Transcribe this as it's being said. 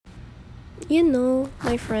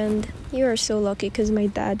My friend, you are so lucky because my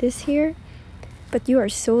dad is here. But you are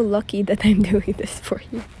so lucky that I'm doing this for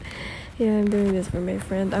you. Yeah, I'm doing this for my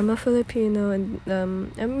friend. I'm a Filipino, and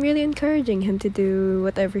I'm really encouraging him to do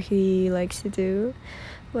whatever he likes to do,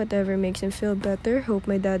 whatever makes him feel better. Hope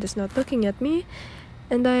my dad is not looking at me,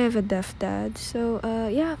 and I have a deaf dad. So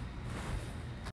yeah,